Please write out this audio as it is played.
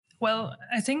Well,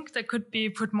 I think there could be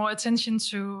put more attention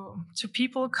to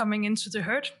people coming into the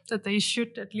herd, that they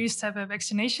should at least have a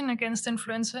vaccination against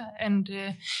influenza, and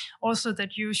also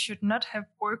that you should not have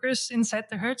workers inside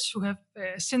the herds who have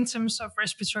symptoms of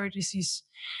respiratory disease,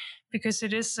 because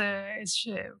it's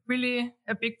really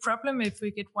a big problem if we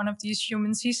get one of these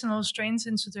human seasonal strains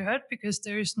into the herd, because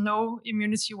there is no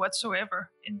immunity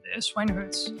whatsoever in the swine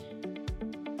herds.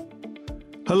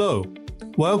 Hello.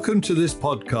 Welcome to this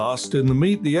podcast in the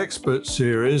Meet the Expert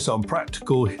series on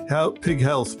practical pig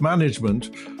health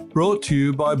management, brought to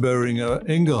you by Boehringer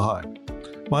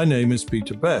Ingelheim. My name is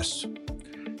Peter Best.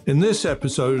 In this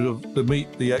episode of the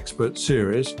Meet the Expert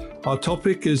series, our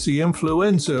topic is the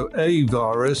influenza A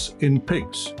virus in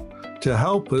pigs. To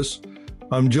help us,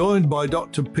 I'm joined by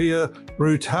Dr. Pia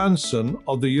Ruth Hansen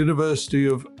of the University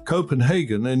of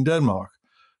Copenhagen in Denmark.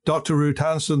 Dr. Ruth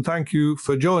Hansen, thank you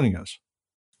for joining us.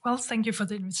 Well, thank you for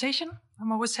the invitation.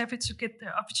 I'm always happy to get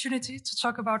the opportunity to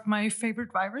talk about my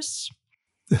favorite virus.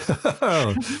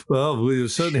 Well, we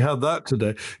certainly have that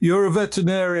today. You're a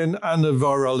veterinarian and a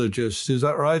virologist, is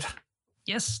that right?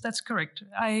 Yes, that's correct.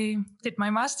 I did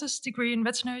my master's degree in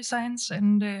veterinary science,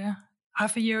 and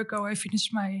half a year ago I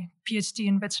finished my PhD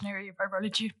in veterinary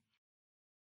virology.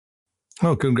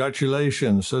 Oh,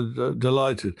 congratulations.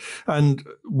 Delighted. And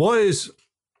why is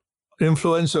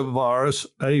influenza virus,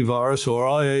 A virus, or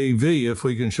IAV, if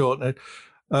we can shorten it,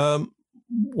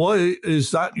 why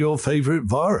is that your favorite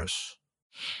virus?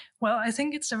 Well, I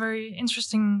think it's a very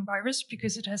interesting virus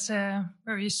because it has a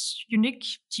very unique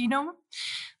genome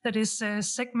that is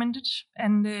segmented.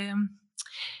 And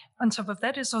on top of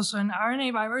that, it's also an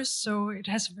RNA virus, so it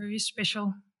has a very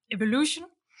special evolution.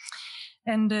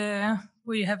 And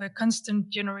we have a constant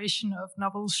generation of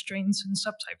novel strains and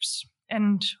subtypes.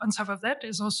 And on top of that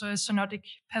is also a zoonotic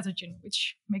pathogen,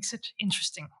 which makes it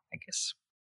interesting, I guess.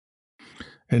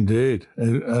 Indeed.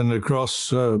 And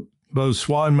across both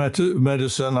swine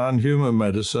medicine and human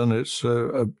medicine, it's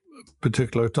a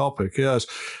particular topic, yes.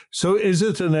 So is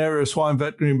it an area of swine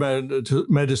veterinary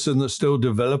medicine that's still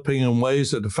developing in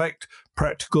ways that affect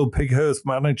practical pig health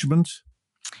management?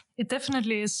 It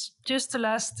definitely is. Just the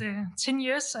last 10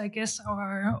 years, I guess,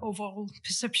 our overall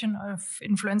perception of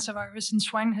influenza virus in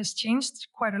swine has changed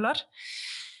quite a lot,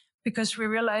 because we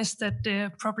realized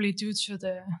that probably due to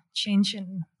the change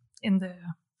in the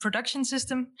production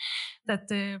system, that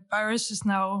the virus is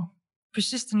now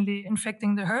persistently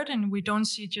infecting the herd, and we don't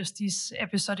see just these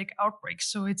episodic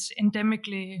outbreaks. So it's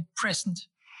endemically present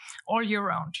all year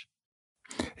round.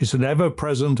 It's an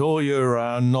ever-present all year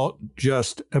round, not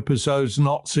just episodes,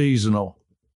 not seasonal.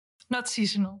 Not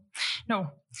seasonal.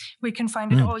 No, we can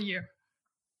find it all year.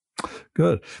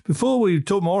 Good. Before we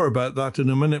talk more about that in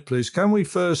a minute, please, can we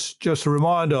first just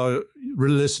remind our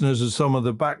listeners of some of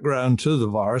the background to the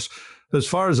virus? As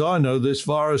far as I know, this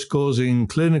virus causing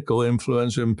clinical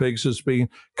influenza in pigs has been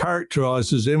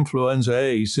characterized as influenza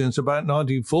A since about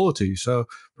 1940, so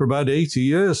for about 80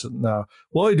 years now.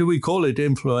 Why do we call it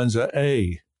influenza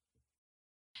A?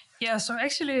 Yeah, so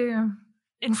actually,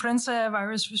 influenza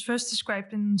virus was first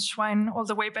described in swine all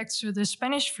the way back to the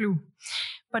Spanish flu,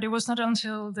 but it was not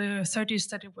until the 30s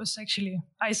that it was actually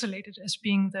isolated as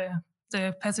being the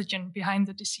pathogen behind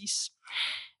the disease.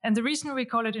 And the reason we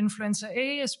call it influenza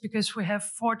A is because we have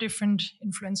 4 different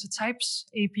influenza types,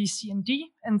 A, B, C, and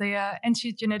D, and they are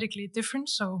antigenetically different.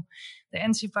 So the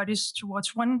antibodies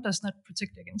towards one does not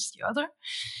protect against the other.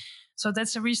 So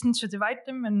that's a reason to divide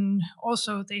them. And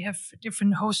also they have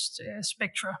different host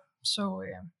spectra. So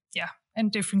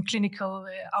and different clinical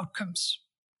outcomes.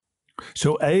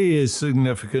 So A is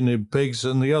significant in pigs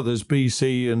and the others, B,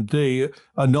 C, and D,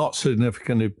 are not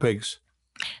significant in pigs.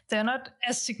 They're not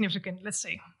as significant, let's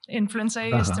say. Influenza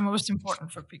A is the most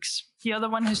important for pigs. The other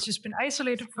one has just been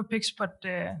isolated for pigs, but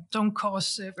don't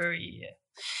cause very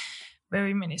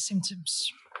many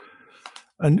symptoms.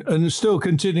 And still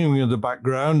continuing in the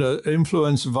background,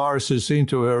 influenza viruses seem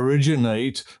to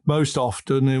originate most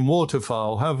often in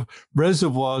waterfowl. Have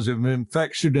reservoirs of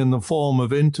infection in the form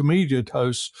of intermediate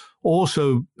hosts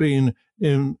also been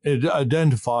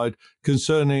identified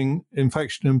concerning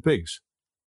infection in pigs?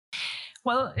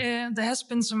 Well, there has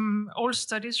been some old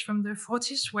studies from the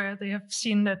 40s where they have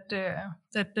seen that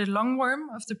the lungworm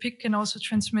of the pig can also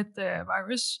transmit the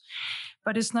virus,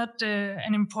 but it's not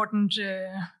an important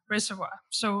reservoir.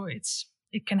 So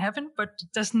it can happen, but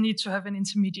it doesn't need to have an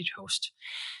intermediate host.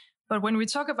 But when we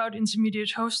talk about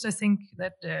intermediate host, I think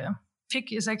that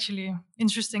pig is actually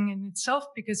interesting in itself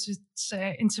because it's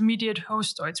an intermediate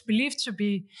host, or it's believed to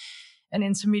be an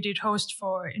intermediate host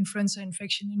for influenza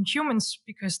infection in humans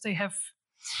because they have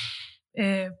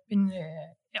been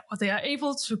or they are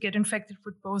able to get infected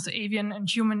with both avian and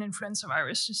human influenza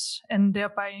viruses, and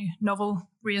thereby novel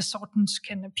reassortants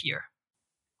can appear.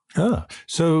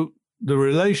 So the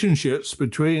relationships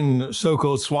between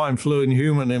so-called swine flu and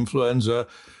human influenza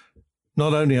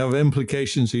not only have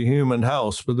implications in human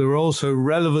health, but they're also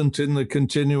relevant in the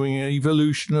continuing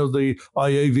evolution of the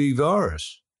IAV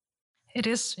virus. It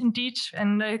is indeed,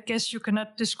 and I guess you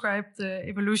cannot describe the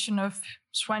evolution of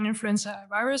swine influenza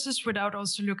viruses without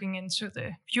also looking into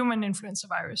the human influenza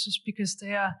viruses, because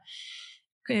they are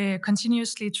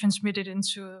continuously transmitted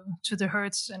into the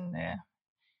herds and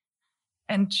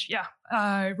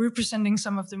representing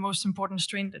some of the most important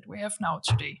strain that we have now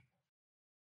today.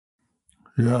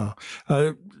 Yeah.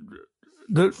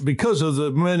 Because of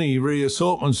the many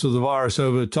reassortments of the virus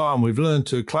over time, we've learned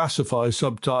to classify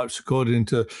subtypes according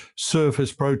to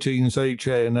surface proteins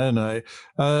HA and NA.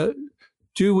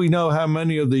 Do we know how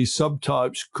many of these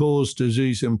subtypes cause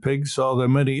disease in pigs? Are there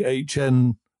many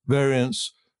HN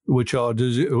variants which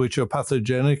are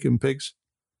pathogenic in pigs?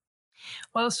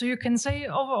 Well, so you can say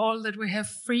overall that we have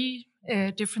 3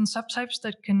 different subtypes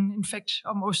that can infect,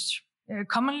 or most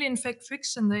commonly infect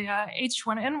pigs, and they are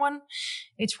H1N1,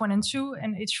 H1N2,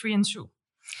 and H3N2.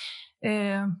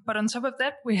 But on top of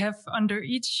that, we have under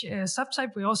each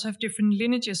subtype, we also have different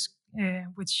lineages,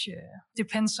 which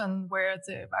depends on where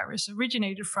the virus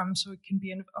originated from. So it can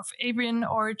be of avian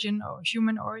origin or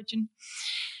human origin.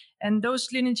 And those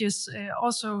lineages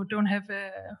also don't have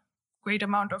a great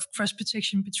amount of cross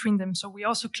protection between them. So we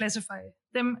also classify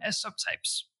them as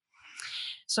subtypes.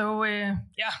 So,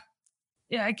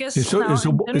 I guess it's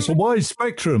a wide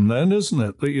spectrum then, isn't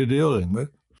it, that you're dealing with?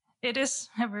 It is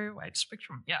a very wide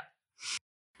spectrum, yeah.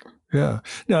 Yeah.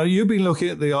 Now, you've been looking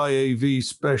at the IAV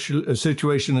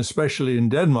situation, especially in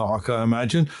Denmark, I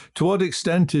imagine. To what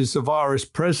extent is the virus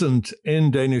present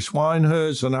in Danish swine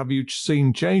herds, and have you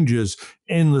seen changes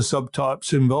in the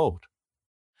subtypes involved?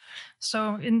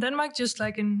 So in Denmark, just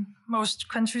like in most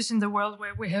countries in the world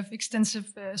where we have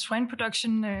extensive swine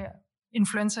production,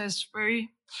 influenza is very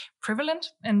prevalent.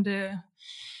 And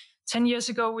 10 years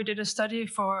ago, we did a study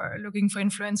for looking for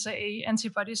influenza A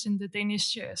antibodies in the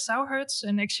Danish sow herds,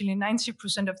 and actually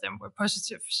 90% of them were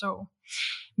positive. So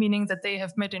meaning that they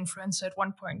have met influenza at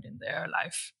one point in their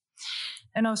life.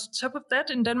 And on top of that,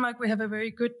 in Denmark, we have a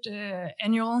very good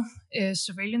annual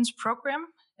surveillance program,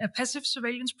 a passive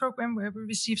surveillance program where we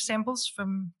receive samples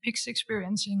from pigs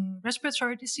experiencing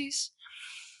respiratory disease.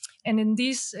 And in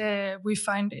these, we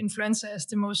find influenza as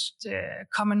the most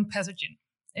common pathogen.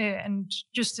 And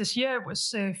just this year, it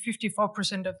was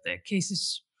 54% of the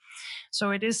cases.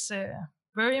 So it is a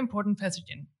very important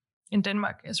pathogen in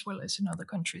Denmark as well as in other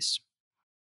countries.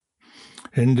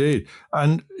 Indeed.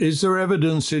 And is there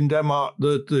evidence in Denmark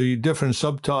that the different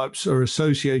subtypes are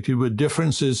associated with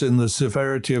differences in the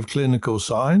severity of clinical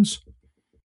signs?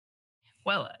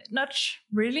 Well, not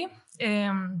really.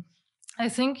 I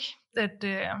think that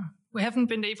we haven't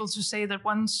been able to say that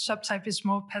one subtype is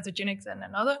more pathogenic than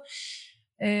another.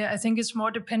 I think it's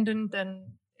more dependent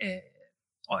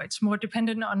it's more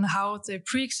dependent on how the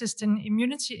pre-existing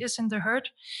immunity is in the herd.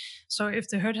 So if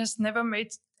the herd has never made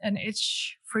an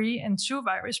H3N2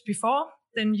 virus before,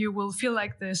 then you will feel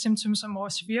like the symptoms are more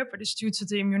severe, but it's due to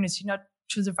the immunity, not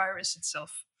to the virus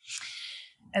itself.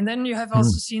 And then you have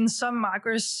also seen some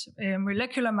markers,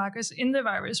 molecular markers in the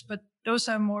virus, but those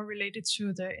are more related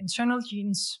to the internal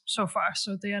genes so far.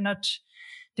 So they are not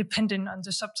dependent on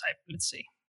the subtype, let's say.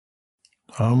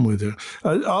 I'm with you.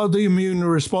 Are the immune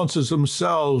responses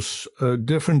themselves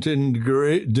different in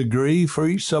degree for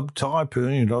each subtype?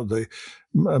 You know, the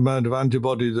amount of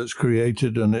antibody that's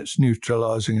created and its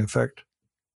neutralizing effect?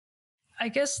 I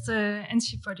guess the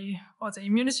antibody or the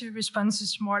immunity response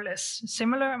is more or less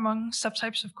similar among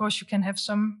subtypes. Of course, you can have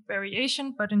some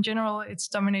variation, but in general, it's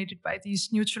dominated by these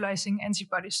neutralizing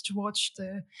antibodies towards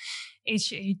the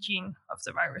HA gene of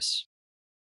the virus.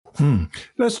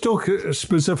 Let's talk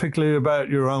specifically about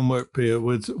your own work, Pia,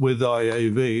 with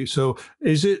IAV. So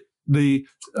is it the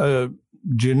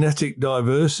genetic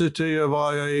diversity of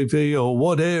IAV, or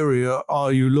what area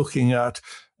are you looking at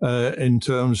in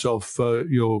terms of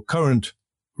your current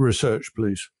research,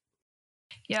 please?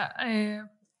 Yeah,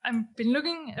 I've been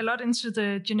looking a lot into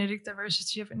the genetic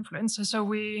diversity of influenza. So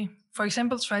we, for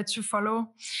example, tried to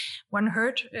follow one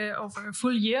herd over a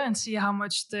full year and see how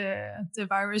much the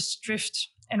virus drift.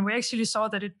 And we actually saw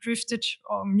that it drifted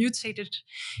or mutated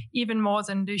even more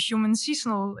than the human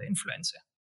seasonal influenza.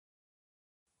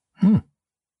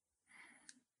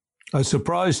 A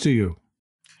surprise to you?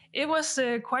 It was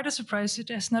quite a surprise. It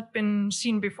has not been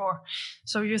seen before.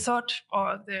 So you thought,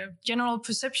 or the general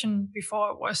perception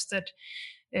before was that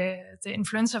the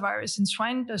influenza virus in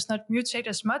swine does not mutate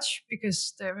as much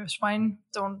because the swine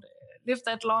don't live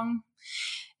that long.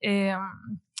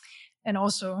 And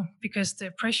also because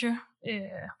the pressure,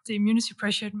 the immunity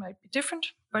pressure might be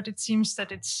different, but it seems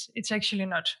that it's actually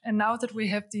not. And now that we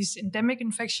have this endemic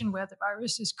infection where the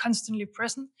virus is constantly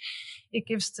present, it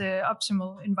gives the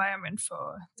optimal environment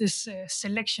for this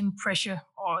selection pressure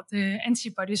or the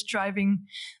antibodies driving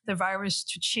the virus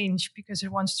to change because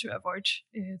it wants to avoid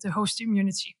the host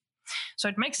immunity. So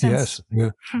it makes sense.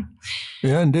 Yes,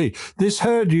 yeah, indeed. This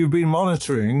herd you've been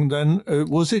monitoring, then,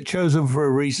 was it chosen for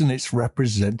a reason? It's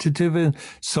representative in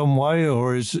some way,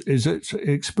 or is its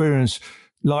experience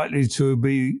likely to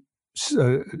be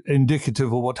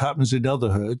indicative of what happens in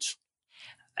other herds?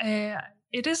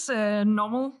 It is a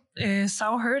normal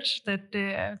sow herd. That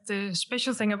the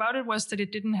special thing about it was that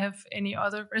it didn't have any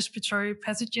other respiratory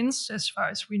pathogens, as far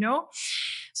as we know.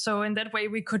 So in that way,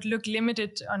 we could look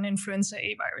limited on influenza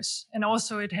A virus, and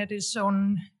also it had its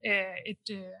own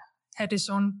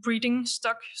breeding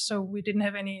stock. So we didn't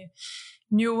have any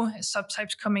new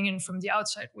subtypes coming in from the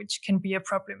outside, which can be a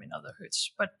problem in other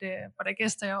herds. But I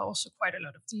guess there are also quite a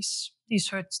lot of these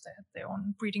herds that have their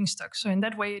own breeding stock. So in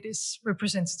that way, it is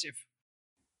representative.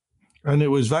 And it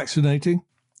was vaccinating?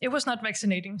 It was not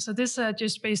vaccinating. So this is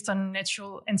just based on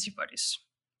natural antibodies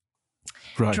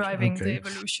driving the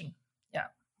evolution. Yeah.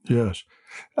 Yes.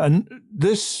 And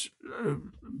this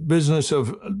business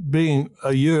of being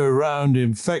a year-round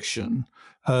infection,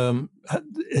 do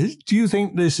you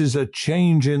think this is a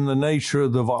change in the nature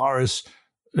of the virus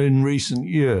in recent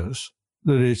years,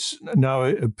 that it's now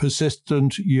a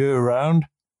persistent year-round?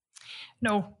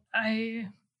 No, I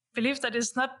believe that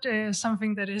is not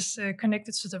something that is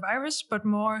connected to the virus, but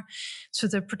more to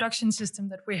the production system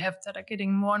that we have that are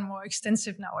getting more and more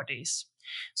extensive nowadays.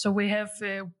 So we have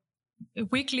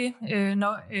weekly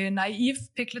naive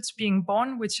piglets being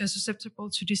born, which are susceptible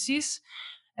to disease,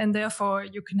 and therefore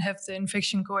you can have the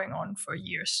infection going on for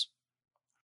years.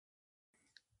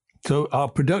 So our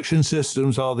production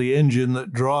systems are the engine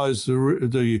that drives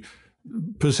the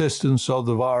persistence of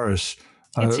the virus,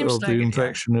 of the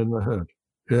infection in the herd.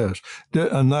 Yes,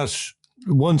 and that's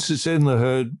once it's in the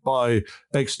herd by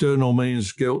external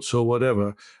means, gilts or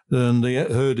whatever, then the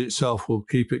herd itself will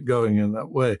keep it going in that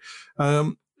way.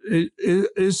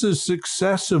 Is the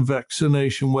success of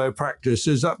vaccination where practiced,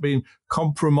 has that been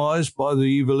compromised by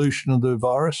the evolution of the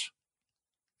virus?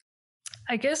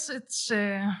 I guess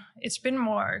it's been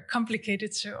more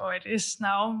complicated or it is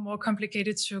now more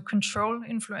complicated to control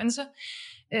influenza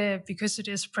because it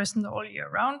is present all year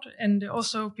round, and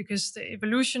also because the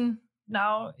evolution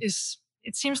now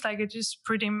it seems like it is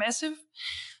pretty massive.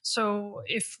 So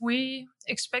if we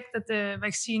expect that the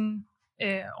vaccine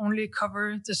only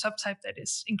cover the subtype that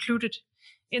is included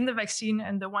in the vaccine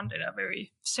and the one that are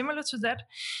very similar to that,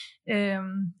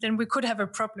 then we could have a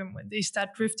problem when they start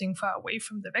drifting far away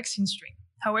from the vaccine strain.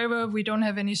 However, we don't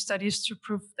have any studies to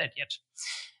prove that yet.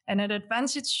 And an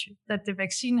advantage that the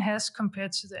vaccine has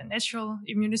compared to the natural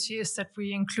immunity is that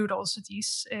we include also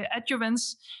these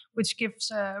adjuvants, which gives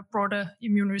a broader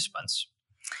immune response.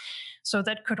 So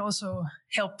that could also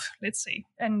help, let's say.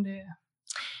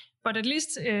 But at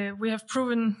least we have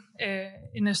proven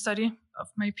in a study of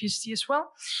my PhD as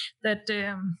well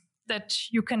that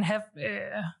you can have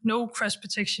no cross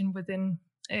protection within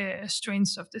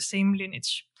strains of the same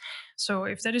lineage. So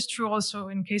if that is true also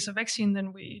in case of vaccine,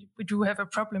 then we do have a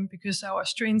problem because our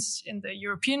strains in the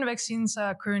European vaccines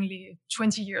are currently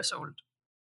 20 years old.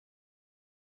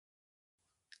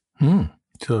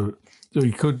 So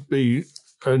there could be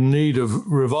a need of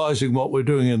revising what we're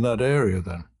doing in that area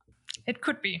then. It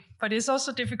could be, but it's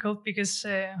also difficult because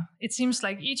it seems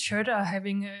like each herd are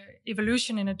having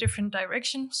evolution in a different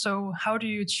direction. So how do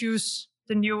you choose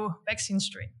the new vaccine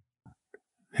strain?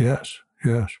 Yes.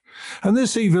 And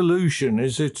this evolution,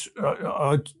 is it,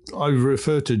 I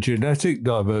refer to genetic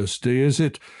diversity, is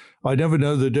it, I never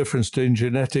know the difference between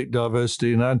genetic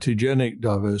diversity and antigenic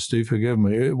diversity, forgive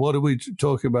me. What are we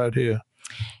talking about here?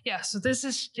 Yeah, so this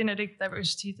is genetic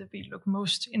diversity that we look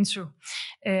most into.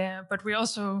 But we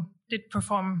also did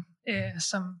perform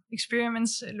some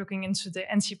experiments looking into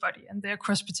the antibody and their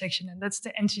cross protection, and that's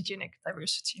the antigenic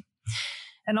diversity.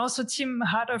 And also Tim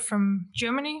Harder from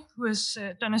Germany, who has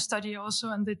done a study also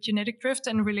on the genetic drift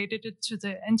and related it to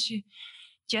the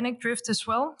antigenic drift as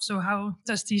well. So how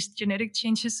does these genetic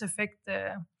changes affect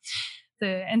the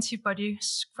the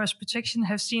antibodies cross-protection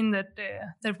have seen that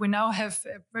we now have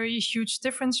a very huge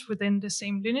difference within the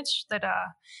same lineage that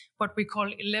are what we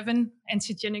call 11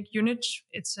 antigenic units.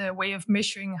 It's a way of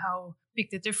measuring how big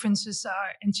the differences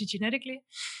are antigenetically.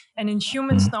 And in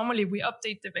humans, normally we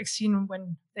update the vaccine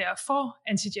when there are 4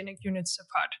 antigenic units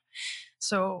apart.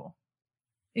 So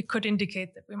it could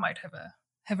indicate that we might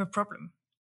have a problem.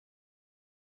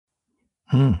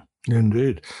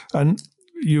 Indeed. And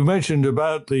you mentioned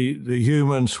about the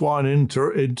human swine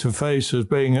interface as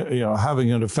being,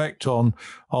 having an effect on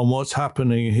what's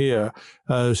happening here,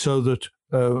 so that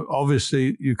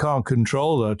obviously you can't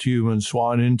control that human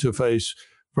swine interface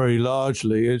very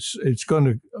largely. It's going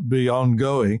to be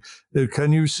ongoing.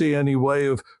 Can you see any way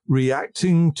of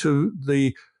reacting to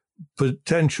the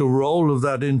potential role of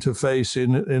that interface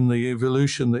in the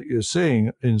evolution that you're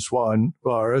seeing in swine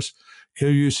virus?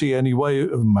 Can you see any way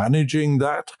of managing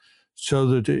that so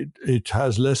that it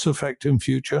has less effect in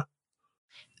future?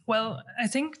 Well, I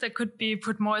think there could be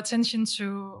put more attention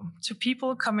to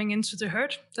people coming into the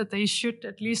herd, that they should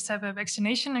at least have a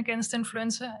vaccination against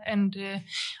influenza, and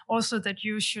also that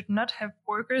you should not have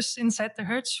workers inside the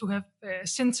herds who have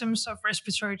symptoms of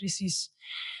respiratory disease,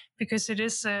 because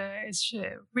it's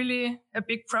really a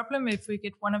big problem if we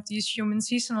get one of these human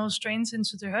seasonal strains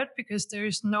into the herd, because there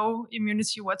is no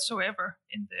immunity whatsoever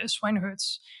in the swine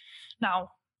herds now.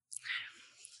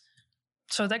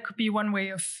 So that could be one way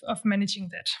of managing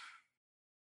that.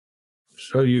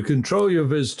 So you control your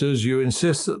visitors, you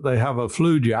insist that they have a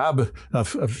flu jab, a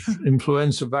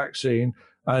influenza vaccine,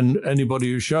 and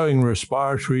anybody who's showing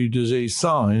respiratory disease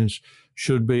signs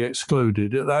should be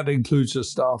excluded. That includes the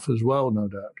staff as well, no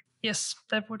doubt. Yes,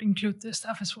 that would include the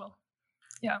staff as well.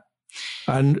 Yeah.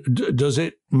 And does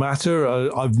it matter?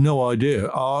 I've no idea.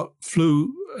 Are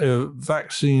flu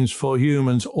vaccines for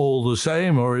humans all the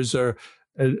same, or is there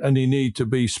any need to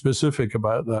be specific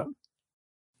about that?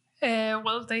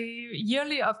 Well, they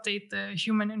yearly update the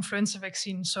human influenza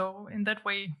vaccine. So in that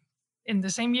way, in the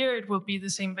same year, it will be the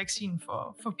same vaccine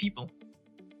for people.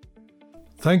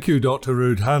 Thank you, Dr.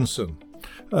 Ruud Hansen.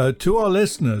 To our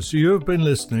listeners, you have been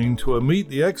listening to a Meet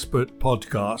the Expert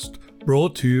podcast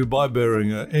brought to you by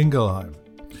Boehringer Ingelheim,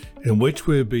 in which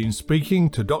we have been speaking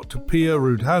to Dr. Pia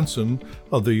Ruud Hansen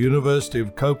of the University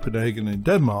of Copenhagen in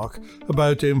Denmark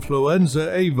about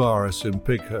influenza A virus in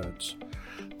pig herds.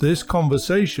 This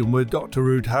conversation with Dr.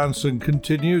 Ruud Hansen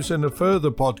continues in a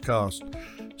further podcast,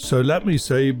 so let me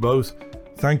say both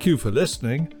thank you for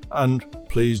listening and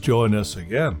please join us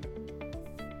again.